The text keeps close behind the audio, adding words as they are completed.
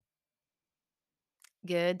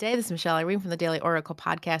Good day. This is Michelle Irene from the Daily Oracle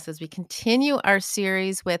podcast as we continue our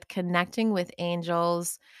series with connecting with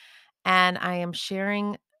angels. And I am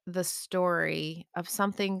sharing the story of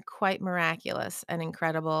something quite miraculous and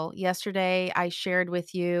incredible. Yesterday, I shared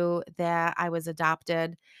with you that I was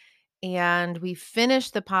adopted, and we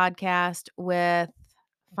finished the podcast with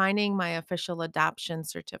finding my official adoption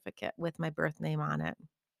certificate with my birth name on it.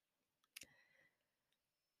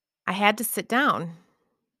 I had to sit down.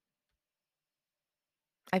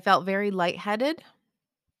 I felt very lightheaded,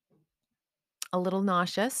 a little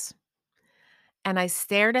nauseous. And I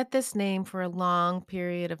stared at this name for a long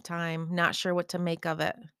period of time, not sure what to make of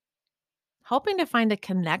it, hoping to find a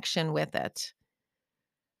connection with it.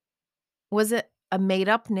 Was it a made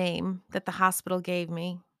up name that the hospital gave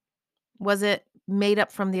me? Was it made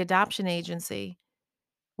up from the adoption agency?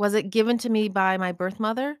 Was it given to me by my birth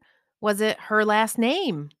mother? Was it her last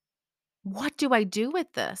name? What do I do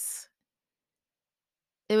with this?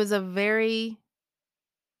 It was a very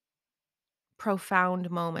profound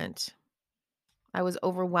moment. I was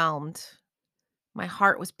overwhelmed. My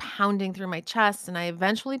heart was pounding through my chest, and I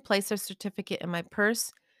eventually placed a certificate in my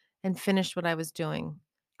purse and finished what I was doing,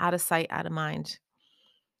 out of sight, out of mind.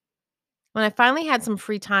 When I finally had some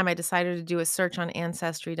free time, I decided to do a search on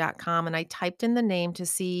ancestry.com and I typed in the name to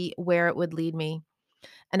see where it would lead me.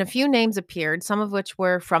 And a few names appeared, some of which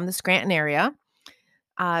were from the Scranton area.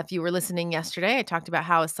 If you were listening yesterday, I talked about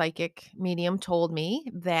how a psychic medium told me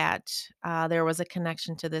that there was a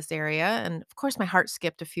connection to this area. And of course, my heart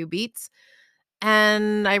skipped a few beats.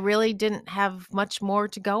 And I really didn't have much more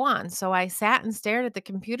to go on, so I sat and stared at the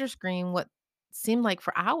computer screen what seemed like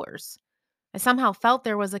for hours. I somehow felt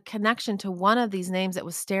there was a connection to one of these names that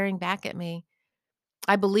was staring back at me.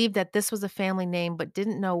 I believed that this was a family name, but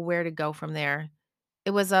didn't know where to go from there.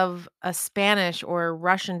 It was of a Spanish or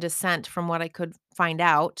Russian descent from what I could find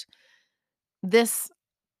out. This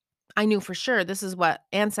I knew for sure this is what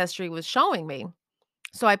Ancestry was showing me.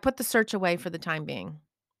 So I put the search away for the time being.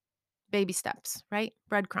 Baby steps, right?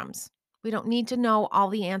 Breadcrumbs. We don't need to know all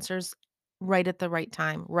the answers right at the right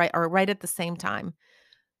time, right at the same time.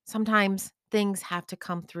 Sometimes things have to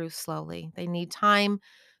come through slowly. They need time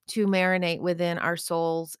to marinate within our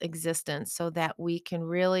soul's existence so that we can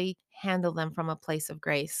really handle them from a place of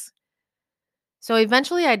grace. So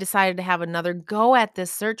eventually I decided to have another go at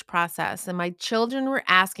this search process, and my children were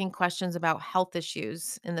asking questions about health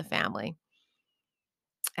issues in the family.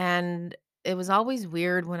 And it was always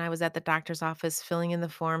weird when I was at the doctor's office filling in the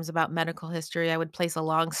forms about medical history. I would place a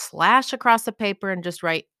long slash across the paper and just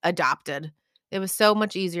write adopted. It was so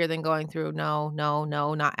much easier than going through no, no,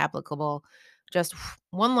 no, not applicable. Just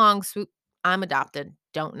one long swoop. I'm adopted.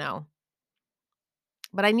 Don't know.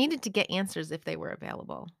 But I needed to get answers if they were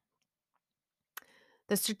available.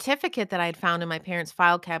 The certificate that I had found in my parents'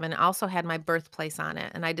 file cabinet also had my birthplace on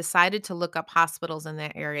it, and I decided to look up hospitals in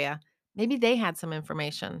that area. Maybe they had some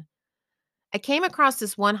information. I came across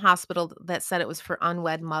this one hospital that said it was for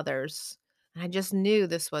unwed mothers, and I just knew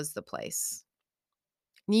this was the place.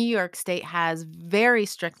 New York State has very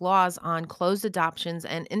strict laws on closed adoptions,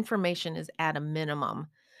 and information is at a minimum.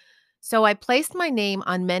 So I placed my name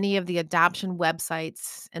on many of the adoption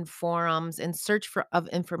websites and forums in search of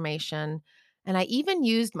information, and I even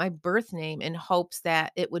used my birth name in hopes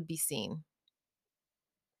that it would be seen.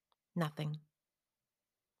 Nothing.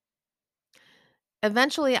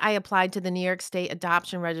 Eventually, I applied to the New York State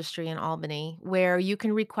Adoption Registry in Albany, where you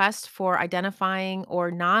can request for identifying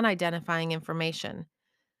or non identifying information.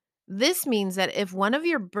 This means that if one of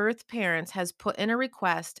your birth parents has put in a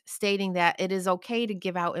request stating that it is okay to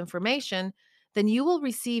give out information, then you will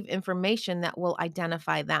receive information that will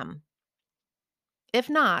identify them. If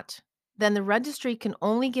not, then the registry can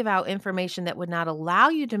only give out information that would not allow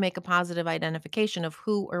you to make a positive identification of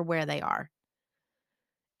who or where they are.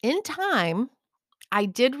 In time, I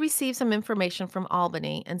did receive some information from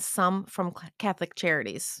Albany and some from Catholic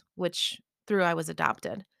Charities, which through I was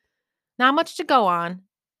adopted. Not much to go on,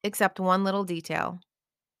 except one little detail.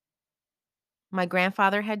 My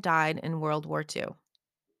grandfather had died in World War II.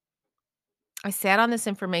 I sat on this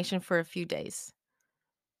information for a few days,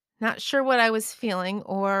 not sure what I was feeling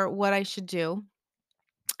or what I should do.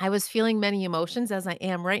 I was feeling many emotions as I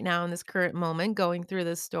am right now in this current moment going through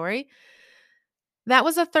this story. That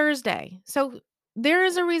was a Thursday. So there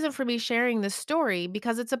is a reason for me sharing this story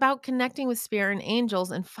because it's about connecting with spirit and angels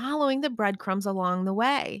and following the breadcrumbs along the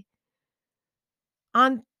way.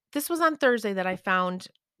 On This was on Thursday that I found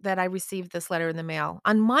that I received this letter in the mail.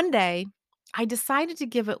 On Monday, I decided to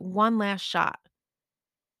give it one last shot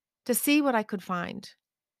to see what I could find.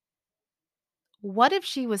 What if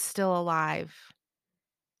she was still alive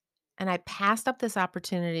and I passed up this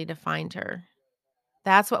opportunity to find her?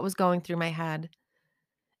 That's what was going through my head.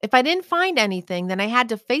 If I didn't find anything, then I had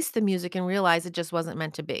to face the music and realize it just wasn't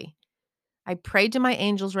meant to be. I prayed to my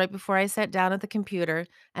angels right before I sat down at the computer,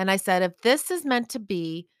 and I said, if this is meant to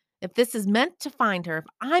be, if this is meant to find her, if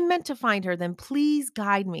I'm meant to find her, then please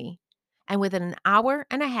guide me. And within an hour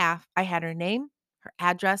and a half, I had her name, her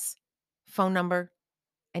address, phone number,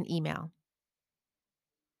 and email.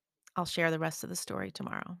 I'll share the rest of the story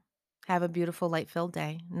tomorrow. Have a beautiful, light filled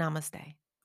day. Namaste.